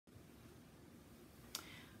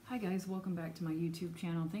Hi guys, welcome back to my YouTube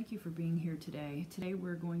channel. Thank you for being here today. Today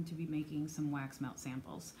we're going to be making some wax melt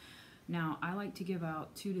samples. Now I like to give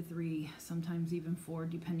out 2 to 3, sometimes even 4,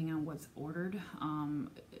 depending on what's ordered,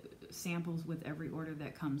 samples with every order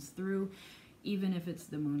that comes through, even if it's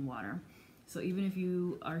the moon water. So even if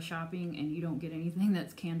you are shopping and you don't get anything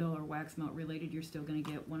that's candle or wax melt related, you're still going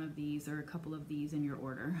to get one of these or a couple of these in your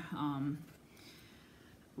order.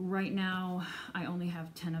 Right now I only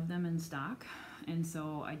have 10 of them in stock, and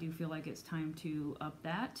so I do feel like it's time to up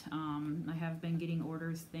that. I have been getting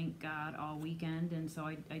orders, thank God, all weekend, and so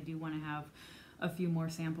I do want to have a few more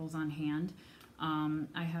samples on hand.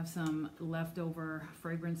 I have some leftover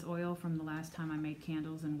fragrance oil from the last time I made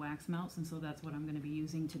candles and wax melts, and so that's what I'm going to be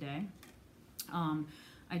using today.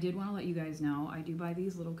 I did want to let you guys know I do buy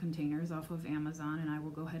these little containers off of Amazon, and I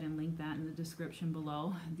will go ahead and link that in the description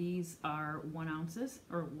below. These are 1 ounce,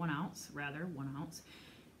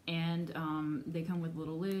 and they come with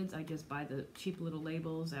little lids. I just buy the cheap little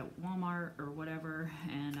labels at Walmart or whatever,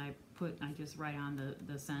 and I just write on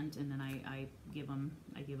the scent, and then I give them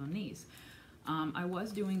these. I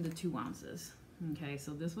was doing the 2 ounces. Okay,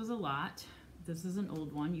 so this was a lot. This is an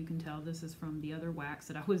old one. You can tell this is from the other wax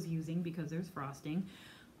that I was using because there's frosting.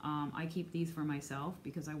 I keep these for myself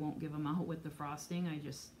because I won't give them out with the frosting. I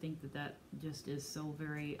just think that just is so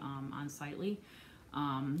very unsightly.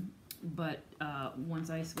 But once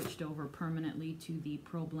I switched over permanently to the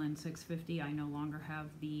Problend 650, I no longer have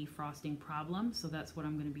the frosting problem. So that's what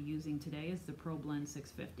I'm going to be using today, is the Problend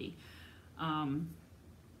 650.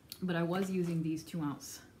 But I was using these 2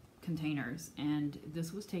 ounce containers, and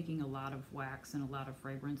this was taking a lot of wax and a lot of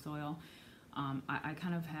fragrance oil. I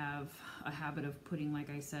kind of have a habit of putting, like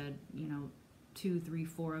I said, 2, 3,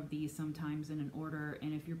 4 of these sometimes in an order,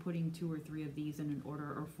 and if you're putting 2 or 3 of these in an order,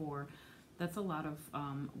 or 4, that's a lot of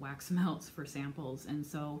wax melts for samples, and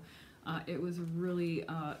so it was really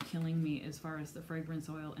killing me as far as the fragrance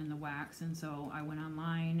oil and the wax. And so I went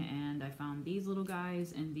online and I found these little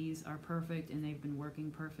guys, and these are perfect, and they've been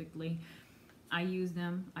working perfectly. I use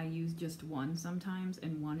them. I use just one sometimes,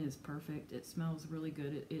 and one is perfect. It smells really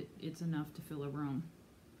good. It's enough to fill a room.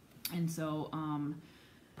 And so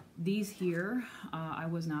these here, I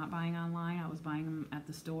was not buying online. I was buying them at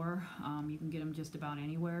the store. You can get them just about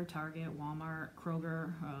anywhere: Target, Walmart,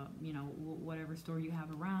 Kroger, whatever store you have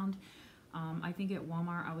around. I think at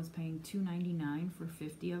Walmart I was paying $2.99 for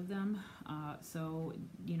 50 of them. So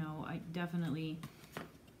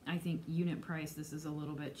I think unit price, this is a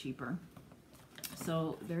little bit cheaper.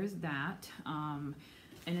 So there's that.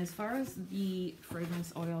 And as far as the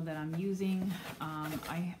fragrance oil that I'm using,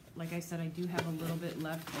 like I said, I do have a little bit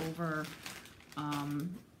left over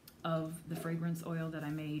of the fragrance oil that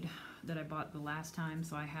I bought the last time.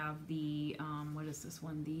 So I have the, what is this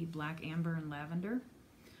one? The Black Amber and Lavender.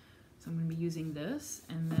 So I'm going to be using this,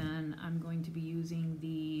 and then I'm going to be using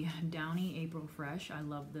the Downy April Fresh. I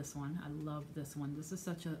love this one. I love this one. This is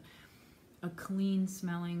such a clean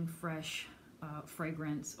smelling, fresh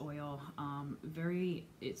fragrance oil.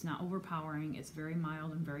 It's not overpowering. It's very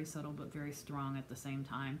mild and very subtle, but very strong at the same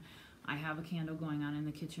time. I have a candle going on in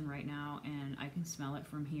the kitchen right now, and I can smell it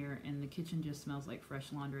from here, and the kitchen just smells like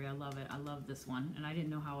fresh laundry. I love it. I love this one, and I didn't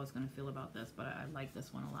know how I was going to feel about this, but I like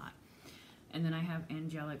this one a lot. And then I have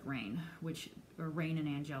Angelic Rain, or Rain and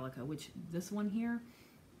Angelica, which this one here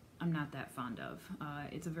I'm not that fond of.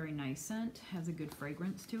 It's a very nice scent, has a good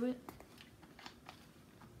fragrance to it,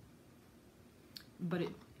 but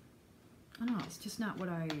I don't know, it's just not what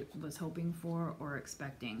I was hoping for or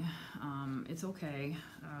expecting. It's okay,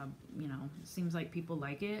 it seems like people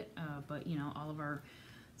like it, but all of our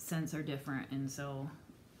scents are different, and so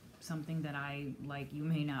something that I like you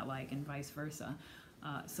may not like, and vice versa.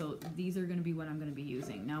 So these are going to be what I'm going to be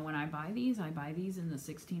using. Now when I buy these in the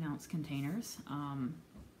 16 ounce containers.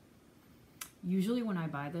 Usually when I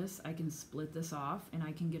buy this, I can split this off, and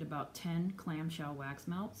I can get about 10 clamshell wax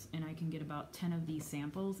melts, and I can get about 10 of these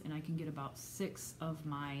samples, and I can get about 6 of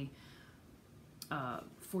my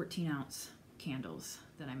 14 ounce candles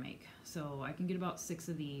that I make. So I can get about 6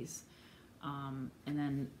 of these, and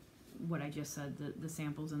then what I just said, the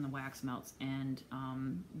samples and the wax melts, and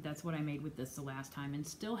that's what I made with this the last time, and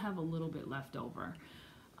still have a little bit left over.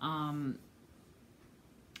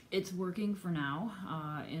 It's working for now.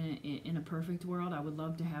 In a perfect world, I would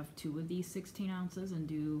love to have 2 of these 16 ounces and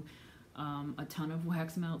do a ton of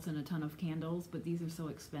wax melts and a ton of candles, but these are so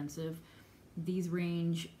expensive. These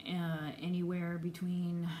range anywhere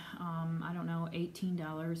between, I don't know,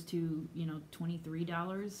 $18 to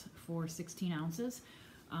 $23 for 16 ounces.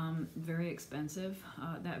 Very expensive.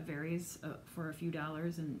 That varies for a few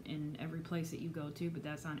dollars in every place that you go to, but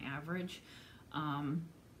that's on average.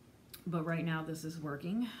 but right now this is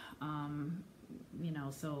working. You know,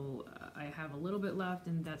 so I have a little bit left,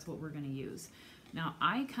 and that's what we're going to use. Now,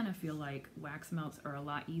 I kind of feel like wax melts are a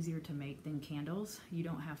lot easier to make than candles. You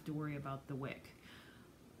don't have to worry about the wick.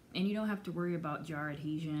 And you don't have to worry about jar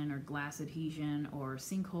adhesion or glass adhesion or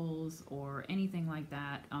sinkholes or anything like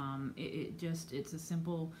that. It's a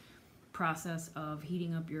simple process of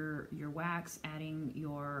heating up your wax, adding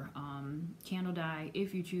your candle dye.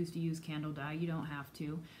 If you choose to use candle dye, you don't have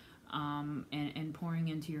to. And pouring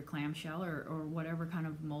into your clamshell or whatever kind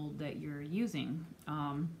of mold that you're using.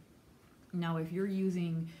 Now, if you're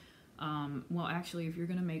using, well, actually, if you're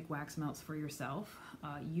going to make wax melts for yourself,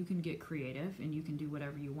 you can get creative and you can do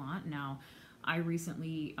whatever you want. Now, I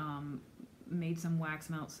recently made some wax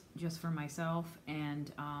melts just for myself,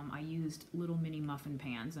 and I used little mini muffin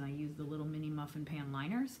pans, and I used the little mini muffin pan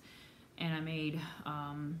liners. And I made,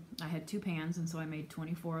 I had 2 pans, and so I made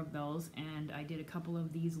 24 of those, and I did a couple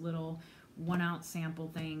of these little 1 ounce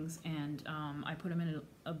sample things, and I put them in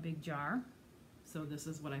a big jar. So this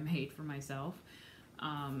is what I made for myself.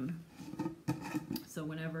 So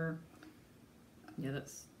whenever, yeah,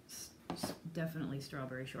 that's definitely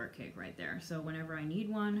strawberry shortcake right there. So whenever I need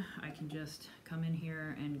one, I can just come in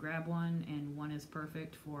here and grab one, and one is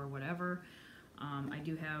perfect for whatever. I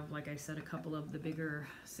do have, like I said, a couple of the bigger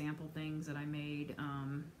sample things that I made,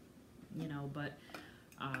 you know, but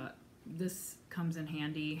this comes in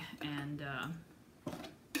handy, and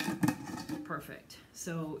perfect.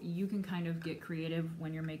 So you can kind of get creative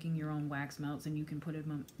when you're making your own wax melts, and you can put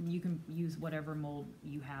them, you can use whatever mold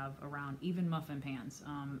you have around, even muffin pans.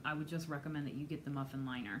 I would just recommend that you get the muffin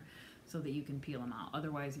liner so that you can peel them out.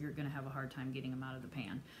 Otherwise, you're going to have a hard time getting them out of the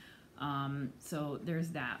pan. So there's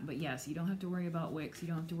that. But yes, you don't have to worry about wicks. You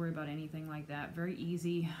don't have to worry about anything like that. Very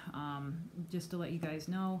easy. Just to let you guys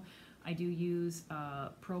know, I do use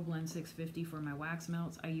Problend 650 for my wax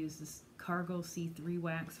melts. I use this Cargo C3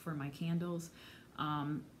 wax for my candles.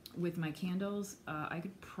 With my candles, I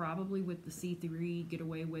could probably, with the C3, get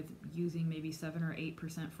away with using maybe 7 or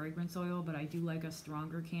 8% fragrance oil, but I do like a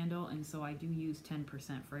stronger candle, and so I do use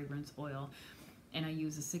 10% fragrance oil. And I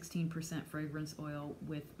use a 16% fragrance oil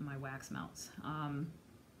with my wax melts. Let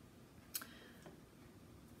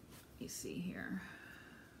me see here.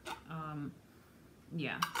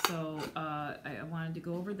 Yeah, so I wanted to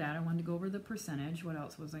go over that. I wanted to go over the percentage. What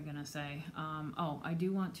else was I going to say? Oh, I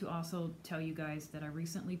do want to also tell you guys that I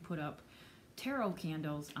recently put up tarot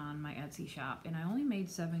candles on my Etsy shop, and I only made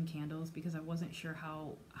 7 candles because I wasn't sure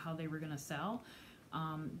how they were going to sell.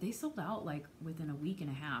 They sold out like within a week and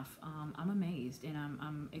a half. I'm amazed, and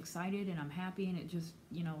I'm excited, and I'm happy, and it just,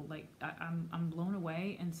 you know, like I'm blown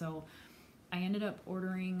away. And so I ended up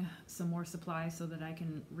ordering some more supplies so that I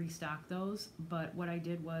can restock those. But what I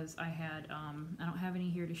did was I had, I don't have any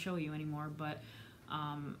here to show you anymore, but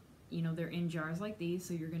you know, they're in jars like these,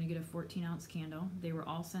 so you're going to get a 14-ounce candle. They were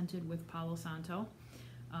all scented with Palo Santo.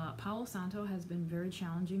 Palo Santo has been very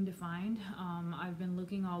challenging to find. I've been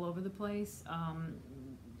looking all over the place.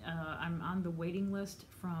 I'm on the waiting list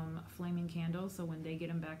from Flaming Candles, so when they get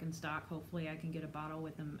them back in stock, hopefully I can get a bottle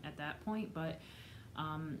with them at that point. But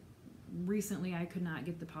recently I could not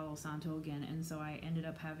get the Palo Santo again, and so I ended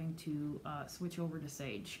up having to switch over to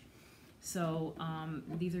Sage. So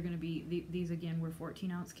these are going to be, these again were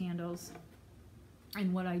 14-ounce candles.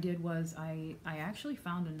 And what I did was I actually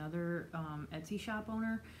found another Etsy shop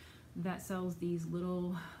owner that sells these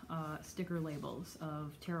little sticker labels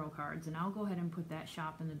of tarot cards, and I'll go ahead and put that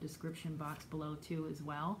shop in the description box below too as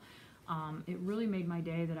well. It really made my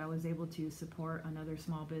day that I was able to support another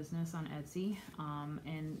small business on Etsy,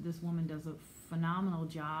 and this woman does a phenomenal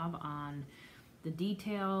job on the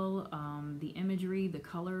detail, the imagery, the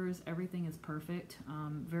colors, everything is perfect,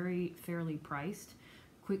 very fairly priced.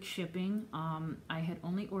 Quick shipping. I had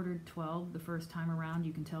only ordered 12 the first time around.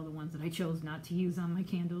 You can tell the ones that I chose not to use on my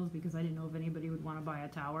candles because I didn't know if anybody would want to buy a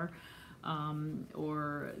tower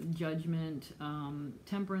or Judgment.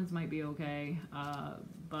 Temperance might be okay,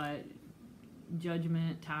 but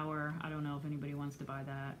Judgment, Tower, I don't know if anybody wants to buy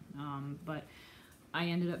that. But I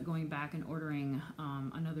ended up going back and ordering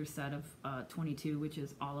another set of 22, which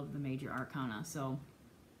is all of the major arcana. So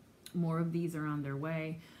more of these are on their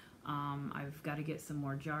way. I've got to get some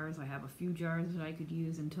more jars. I have a few jars that I could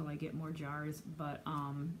use until I get more jars, but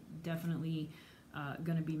definitely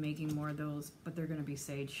going to be making more of those, but they're going to be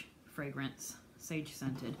sage fragrance, sage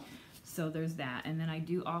scented. So there's that. And then I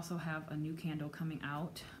do also have a new candle coming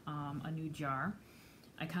out, a new jar.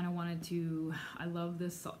 I kind of wanted to, I love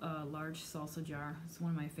this large salsa jar. It's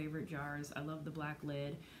one of my favorite jars. I love the black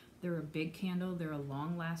lid. They're a big candle. They're a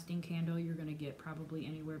long-lasting candle. You're going to get probably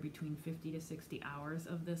anywhere between 50 to 60 hours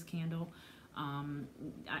of this candle.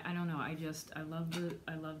 I don't know. I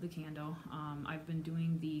love the candle. I've been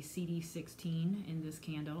doing the CD16 in this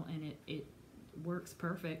candle, and it works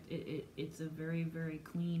perfect. It's a very, very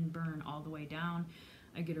clean burn all the way down.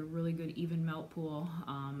 I get a really good even melt pool.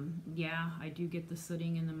 Yeah, I do get the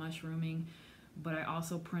sooting and the mushrooming, but I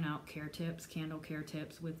also print out care tips, candle care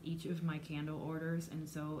tips with each of my candle orders. And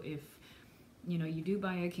so if you know you do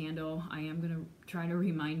buy a candle, I am going to try to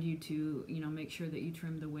remind you to, you know, make sure that you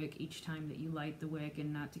trim the wick each time that you light the wick,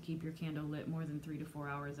 and not to keep your candle lit more than 3 to 4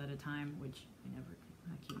 hours at a time, which I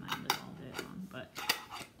keep mine lit all day long. But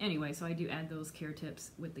anyway, so I do add those care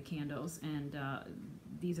tips with the candles, and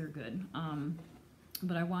these are good.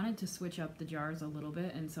 But I wanted to switch up the jars a little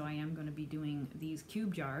bit, and so I am going to be doing these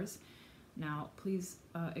cube jars. Now, please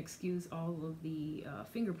excuse all of the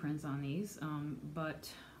fingerprints on these, but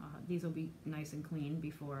these will be nice and clean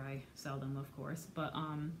before I sell them, of course. But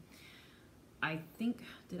I think,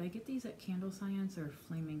 did I get these at Candle Science or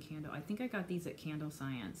Flaming Candle? I think I got these at Candle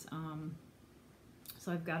Science.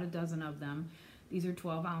 So I've got a dozen of them. These are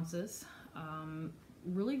 12 ounces.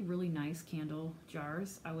 Really, really nice candle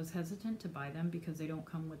jars. I was hesitant to buy them because they don't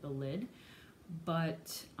come with a lid,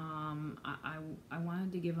 but I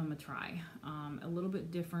wanted to give them a try. A little bit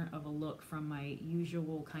different of a look from my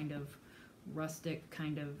usual kind of rustic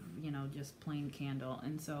kind of, you know, just plain candle,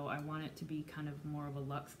 and so I want it to be kind of more of a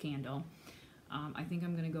luxe candle. I think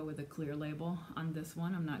I'm going to go with a clear label on this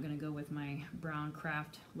one. I'm not going to go with my brown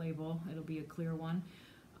craft label. It'll be a clear one.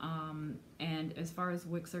 And as far as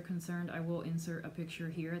wicks are concerned, I will insert a picture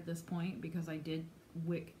here at this point because I did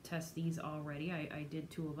wick test these already. I did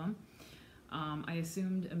 2 of them. I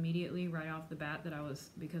assumed immediately right off the bat that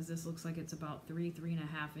because this looks like it's about 3.5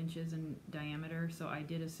 inches in diameter, so I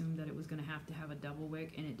did assume that it was going to have a double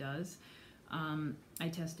wick, and it does. I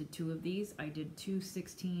tested 2 of these. I did 2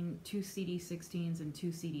 CD16s and 2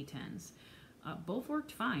 CD10s. Both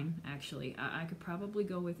worked fine, actually. I could probably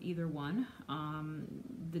go with either one.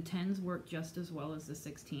 The 10s work just as well as the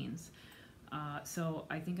 16s. So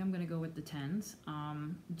I think I'm going to go with the 10s,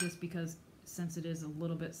 just because since it is a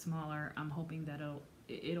little bit smaller, I'm hoping that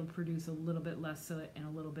it'll produce a little bit less soot and a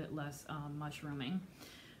little bit less mushrooming.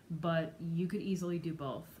 But you could easily do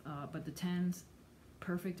both. But the 10s,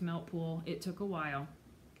 perfect melt pool. It took a while.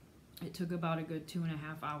 It took about a good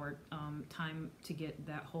 2.5 hour time to get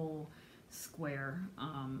that whole square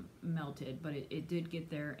melted, but it did get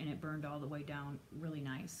there, and it burned all the way down really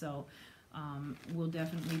nice. So we'll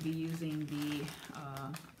definitely be using the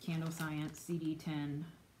Candle Science CD10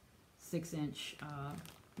 6-inch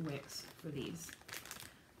wicks for these.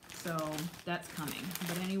 So that's coming.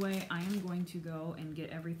 But anyway, I am going to go and get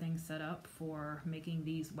everything set up for making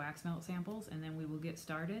these wax melt samples, and then we will get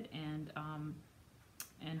started, and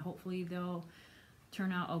hopefully they'll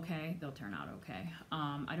turn out okay. They'll turn out okay.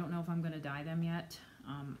 I don't know if I'm going to dye them yet.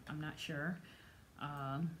 I'm not sure.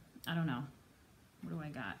 I don't know. What do I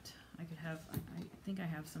got? I think I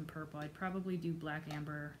have some purple. I'd probably do black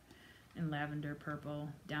amber and lavender purple.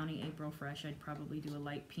 Downy April Fresh, I'd probably do a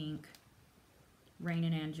light pink. Rain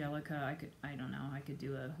and Angelica, I don't know. I could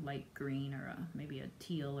do a light green or maybe a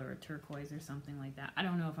teal or a turquoise or something like that. I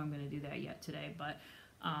don't know if I'm going to do that yet today, but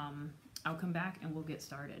I'll come back and we'll get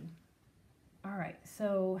started. All right,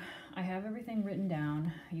 so I have everything written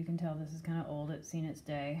down. You can tell this is kind of old. It's seen its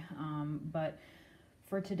day. But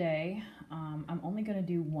for today, I'm only going to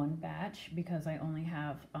do 1 batch because I only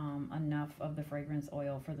have enough of the fragrance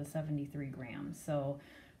oil for the 73 grams. So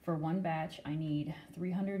for 1 batch, I need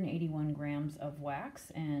 381 grams of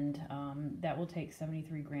wax, and that will take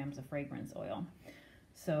 73 grams of fragrance oil.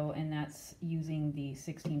 So, and that's using the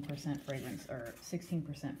 16% fragrance or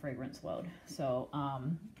 16% fragrance load. So,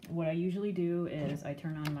 what I usually do is I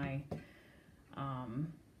turn on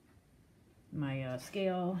my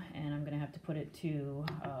scale, and I'm gonna have to put it to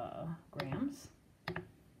grams.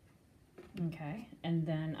 Okay, and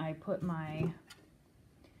then I put my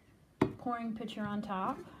pouring pitcher on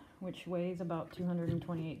top, which weighs about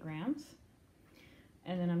 228 grams,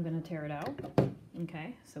 and then I'm gonna tear it out.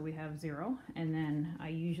 Okay, so we have 0, and then I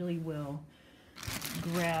usually will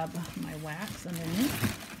grab my wax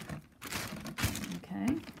underneath.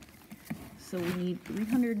 Okay, so we need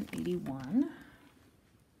 381.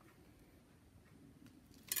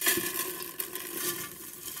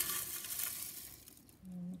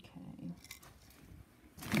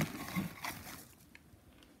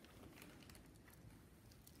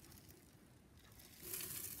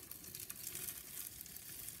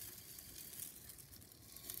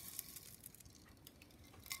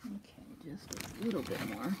 Just a little bit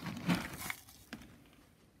more.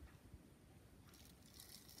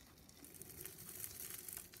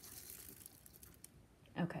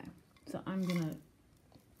 Okay, so I'm gonna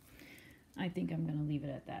I think I'm going to leave it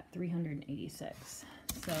at that, 386.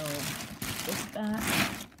 So with that,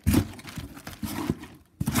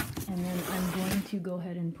 and then I'm going to go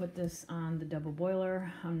ahead and put this on the double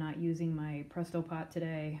boiler. I'm not using my Presto pot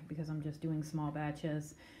today because I'm just doing small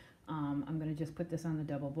batches. I'm going to just put this on the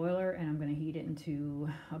double boiler, and I'm going to heat it into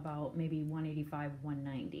about maybe 185,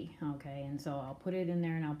 190. Okay, and so I'll put it in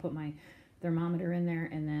there, and I'll put my thermometer in there,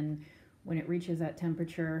 and then when it reaches that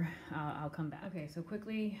temperature, I'll come back. Okay, so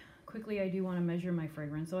quickly I do want to measure my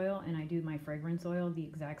fragrance oil, and I do my fragrance oil the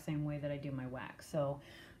exact same way that I do my wax. So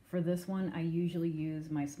for this one, I usually use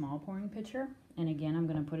my small pouring pitcher, and again, I'm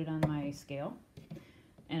going to put it on my scale,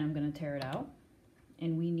 and I'm going to tear it out.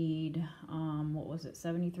 And we need, what was it,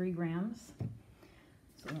 73 grams.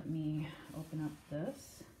 So let me open up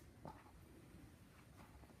this.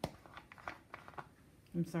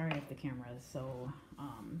 I'm sorry if the camera is so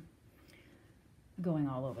going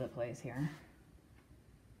all over the place here.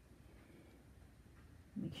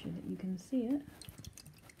 Make sure that you can see it.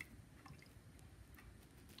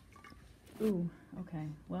 Ooh, okay,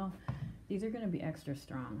 well, these are going to be extra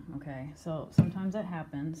strong, okay? So sometimes that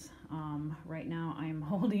happens. Right now I'm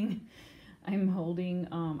holding,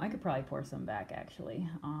 I could probably pour some back actually.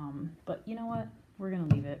 But you know what? We're going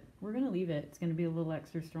to leave it. We're going to leave it. It's going to be a little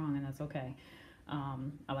extra strong, and that's okay.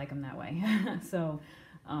 I like them that way. So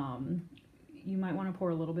you might want to pour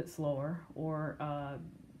a little bit slower, or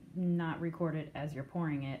not record it as you're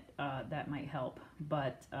pouring it. That might help.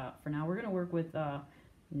 But for now, we're going to work with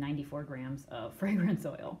 94 grams of fragrance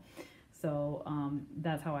oil. So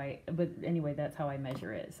that's how that's how I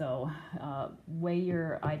measure it. So weigh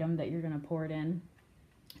your item that you're going to pour it in,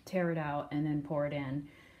 tear it out, and then pour it in,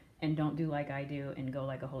 and don't do like I do and go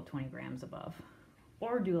like a whole 20 grams above.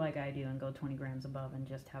 Or do like I do and go 20 grams above and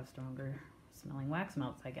just have stronger smelling wax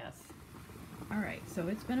melts, I guess. Alright, so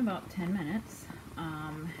it's been about 10 minutes,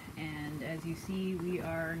 and as you see, we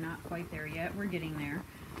are not quite there yet. We're getting there.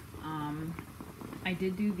 I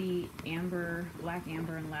did do the amber, black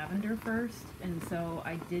amber and lavender first, and so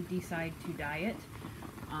I did decide to dye it.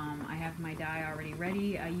 I have my dye already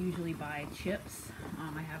ready. I usually buy chips.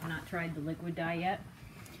 I have not tried the liquid dye yet.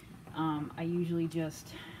 I usually just,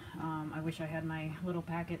 I wish I had my little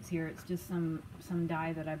packets here. It's just some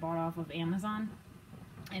dye that I bought off of Amazon,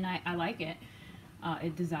 and I like it.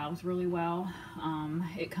 It dissolves really well.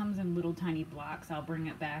 It comes in little tiny blocks. I'll bring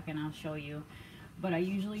it back and I'll show you. But I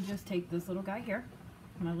usually just take this little guy here,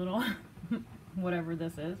 my little, whatever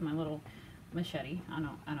this is, my little machete, I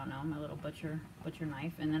don't know, my little butcher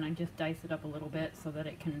knife, and then I just dice it up a little bit so that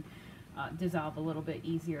it can dissolve a little bit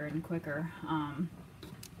easier and quicker, and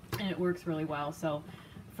it works really well. So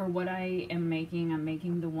for what I am making, I'm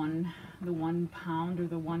making the one pound or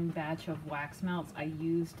the one batch of wax melts. I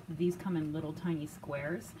used, these come in little tiny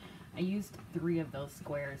squares. I used 3 of those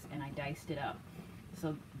squares and I diced it up.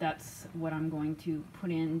 So that's what I'm going to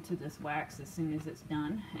put into this wax as soon as it's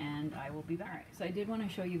done, and I will be back. So I did want to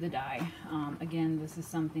show you the dye. Again, this is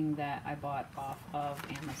something that I bought off of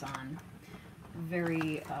Amazon.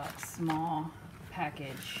 Very small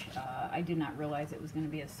package. I did not realize it was going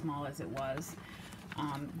to be as small as it was.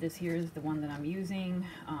 This here is the one that I'm using.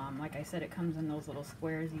 Like I said, it comes in those little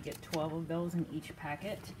squares. You get 12 of those in each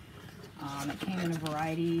packet. It came in a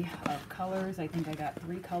variety of colors. I think I got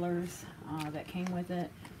 3 colors that came with it.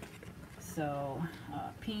 So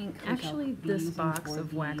pink. Actually, this box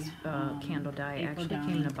of wax candle dye actually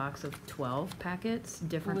came in a box of 12 packets,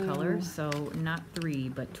 different colors. So not 3,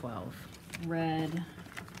 but 12. Red.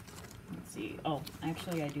 Let's see. Oh,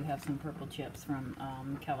 actually, I do have some purple chips from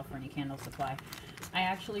California Candle Supply. I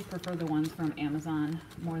actually prefer the ones from Amazon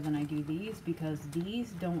more than I do these, because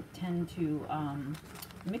these don't tend to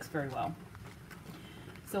mix very well.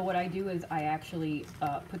 So what I do is I actually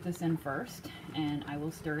put this in first, and I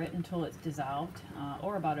will stir it until it's dissolved,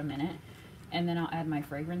 or about a minute, and then I'll add my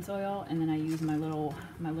fragrance oil, and then I use my little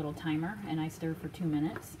timer, and I stir for 2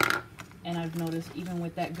 minutes. And I've noticed even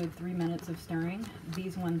with that good 3 minutes of stirring,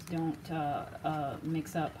 these ones don't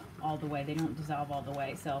mix up all the way. They don't dissolve all the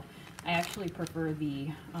way. So I actually prefer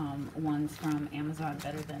the ones from Amazon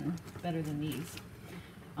better than these.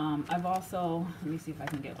 I've also, let me see if I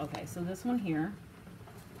can get, okay, so this one here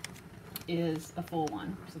is a full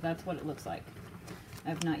one. So that's what it looks like.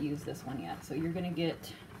 I've not used this one yet. So you're going to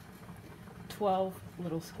get 12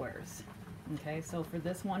 little squares. Okay, so for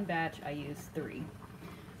this one batch, I use 3.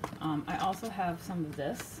 I also have some of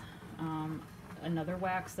this, another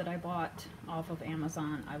wax that I bought off of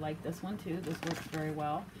Amazon. I like this one too. This works very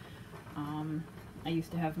well. I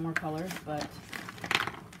used to have more colors, but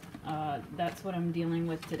that's what I'm dealing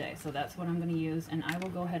with today. So that's what I'm going to use, and I will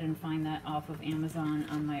go ahead and find that off of Amazon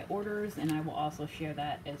on my orders, and I will also share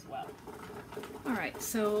that as well. Alright,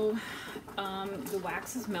 so the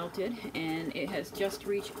wax is melted and it has just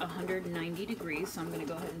reached 190 degrees, so I'm going to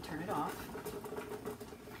go ahead and turn it off.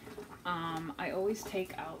 I always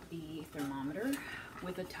take out the thermometer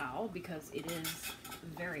with a towel because it is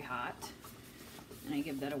very hot, and I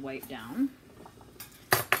give that a wipe down.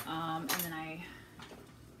 And then I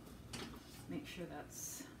make sure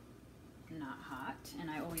that's not hot, and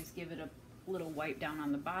I always give it a little wipe down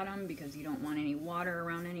on the bottom because you don't want any water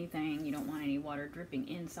around anything. You don't want any water dripping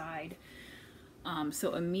inside.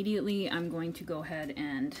 So immediately I'm going to go ahead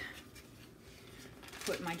and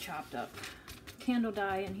put my chopped up candle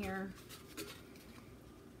dye in here.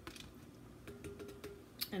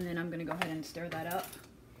 And then I'm going to go ahead and stir that up.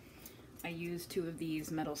 I use 2 of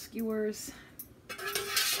these metal skewers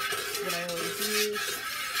that I always use.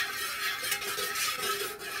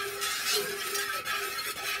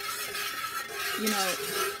 You know,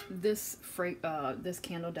 this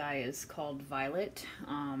candle dye is called Violet,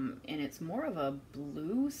 and it's more of a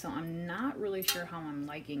blue, so I'm not really sure how I'm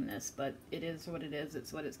liking this, but it is what it is.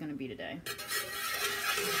 It's what it's going to be today.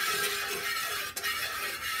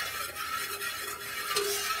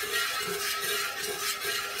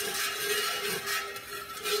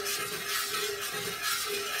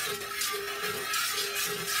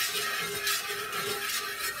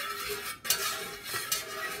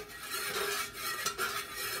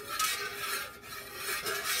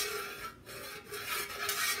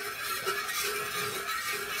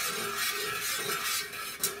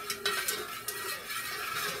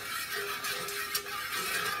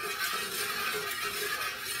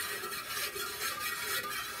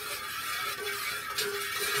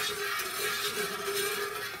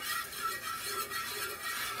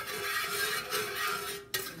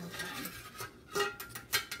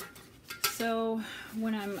 So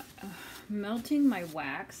when I'm melting my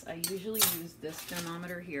wax, I usually use this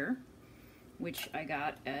thermometer here, which I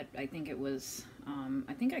got at, I think it was,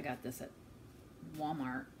 I think I got this at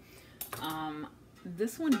Walmart.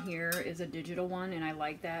 This one here is a digital one, and I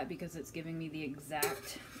like that because it's giving me the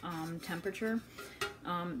exact temperature.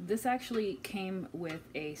 This actually came with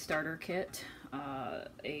a starter kit,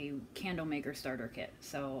 a candle maker starter kit.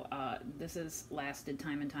 So this has lasted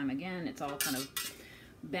time and time again. It's all kind of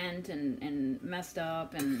bent and messed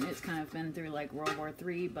up, and it's kind of been through like World War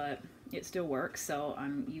III, but it still works, so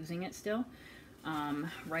I'm using it still.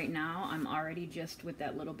 Right now I'm already, just with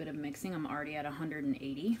that little bit of mixing, I'm already at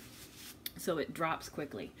 180, so it drops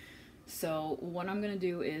quickly. So what I'm going to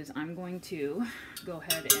do is I'm going to go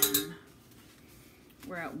ahead and,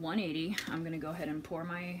 we're at 180, I'm going to go ahead and pour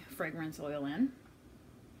my fragrance oil in.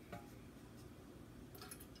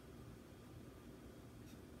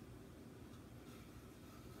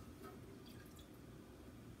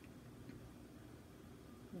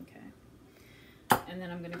 And then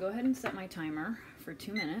I'm going to go ahead and set my timer for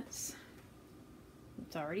 2 minutes.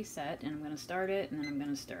 It's already set, and I'm going to start it, and then I'm going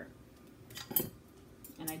to stir.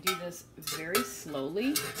 And I do this very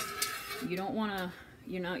slowly. You don't want to,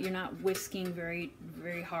 you're not whisking very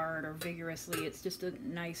hard or vigorously. It's just a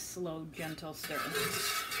nice, slow, gentle stir.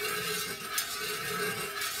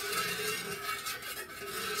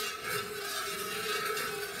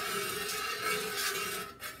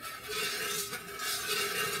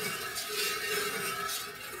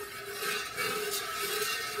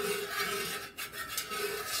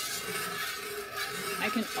 I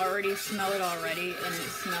can already smell it already, and it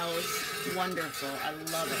smells wonderful. I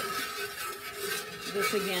love it.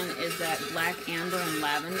 This again is that black amber and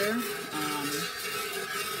lavender.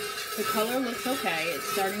 The color looks okay.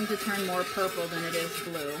 It's starting to turn more purple than it is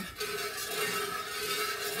blue.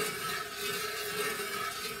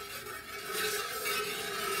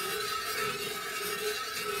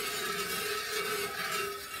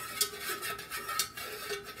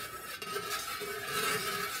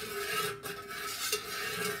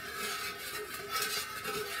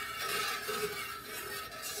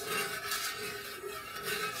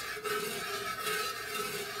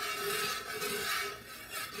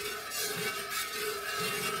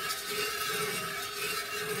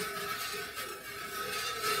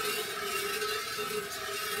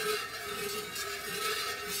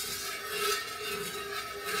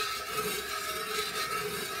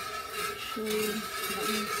 Let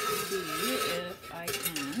me see if I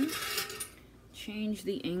can change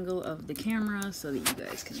the angle of the camera so that you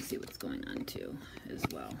guys can see what's going on too as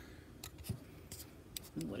well,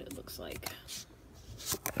 and what it looks like.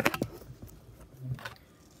 Let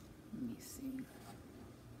me see.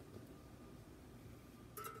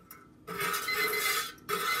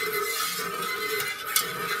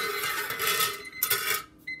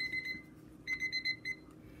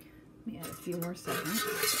 more seconds.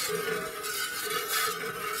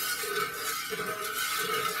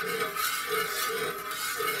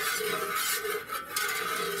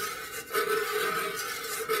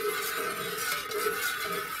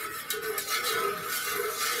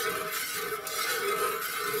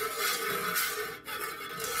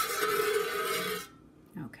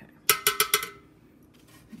 Okay.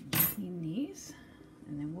 Clean these,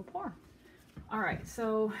 and then we'll pour. All right,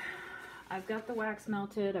 so I've got the wax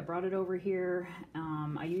melted. I brought it over here.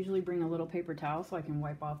 I usually bring a little paper towel so I can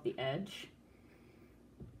wipe off the edge.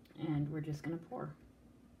 And we're just gonna pour.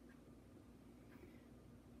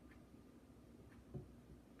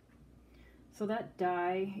 So that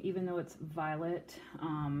dye, even though it's violet,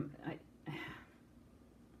 I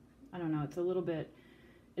don't know, it's a little bit,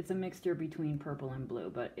 it's a mixture between purple and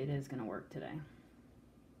blue, but it is gonna work today.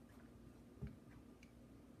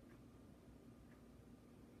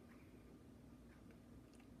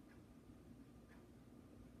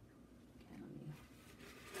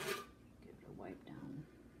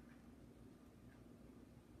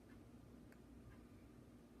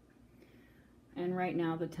 And right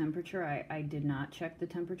now the temperature, I did not check the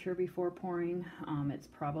temperature before pouring. It's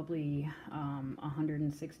probably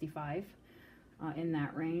 165 in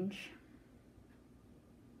that range.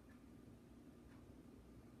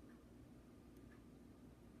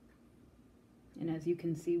 And as you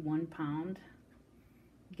can see, 1 pound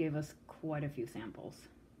gave us quite a few samples.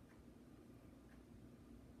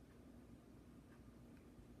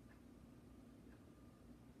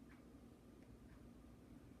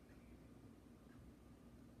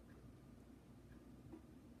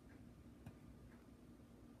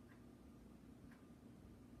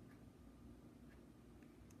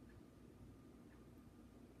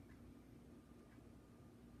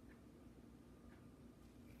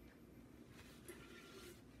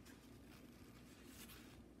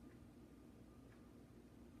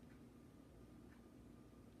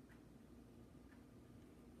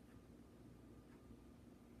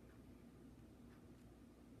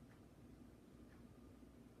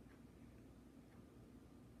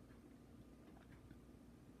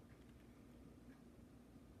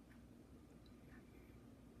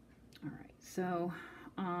 All right, so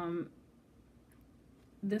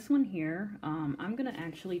this one here, I'm gonna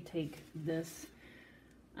actually take this,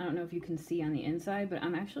 I don't know if you can see on the inside, but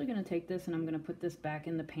I'm actually gonna take this and I'm gonna put this back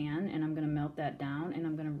in the pan and I'm gonna melt that down and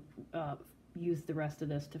I'm gonna use the rest of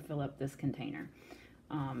this to fill up this container.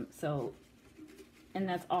 And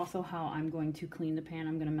that's also how I'm going to clean the pan.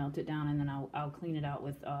 I'm gonna melt it down and then I'll clean it out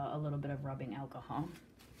with a little bit of rubbing alcohol.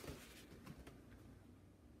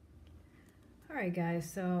 Alright guys,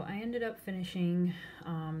 so I ended up finishing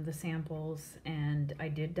the samples and I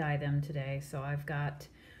did dye them today. So I've got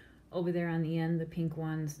over there on the end the pink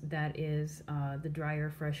ones, that is the drier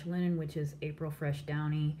fresh linen, which is April Fresh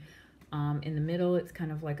Downy. In the middle it's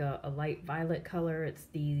kind of like a light violet color, it's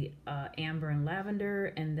the amber and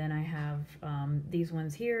lavender, and then I have these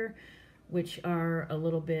ones here which are a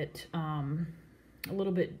little bit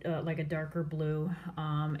like a darker blue,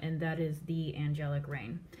 and that is the Angelic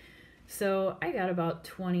Rain. So I got about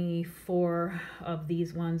 24 of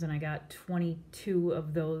these ones and I got 22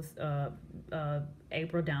 of those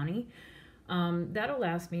April Downy. That'll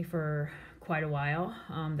last me for quite a while.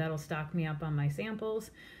 That'll stock me up on my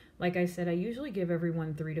samples. Like I said, I usually give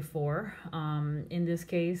everyone 3 to 4. In this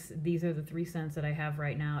case, these are the 3 scents that I have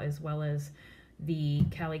right now, as well as the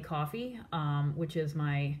Cali Coffee, which is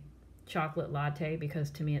my chocolate latte,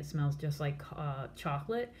 because to me it smells just like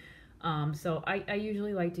chocolate. So I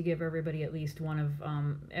usually like to give everybody at least one of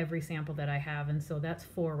every sample that I have, and so that's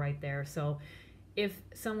 4 right there. So if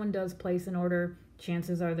someone does place an order,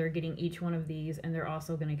 chances are they're getting each one of these, and they're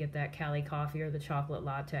also going to get that Cali Coffee or the chocolate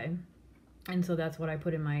latte. And so that's what I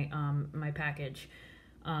put in my my package.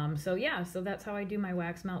 So yeah, so that's how I do my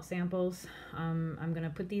wax melt samples. I'm going to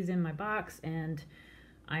put these in my box and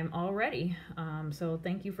I'm all ready. So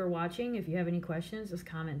thank you for watching. If you have any questions, just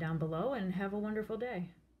comment down below and have a wonderful day.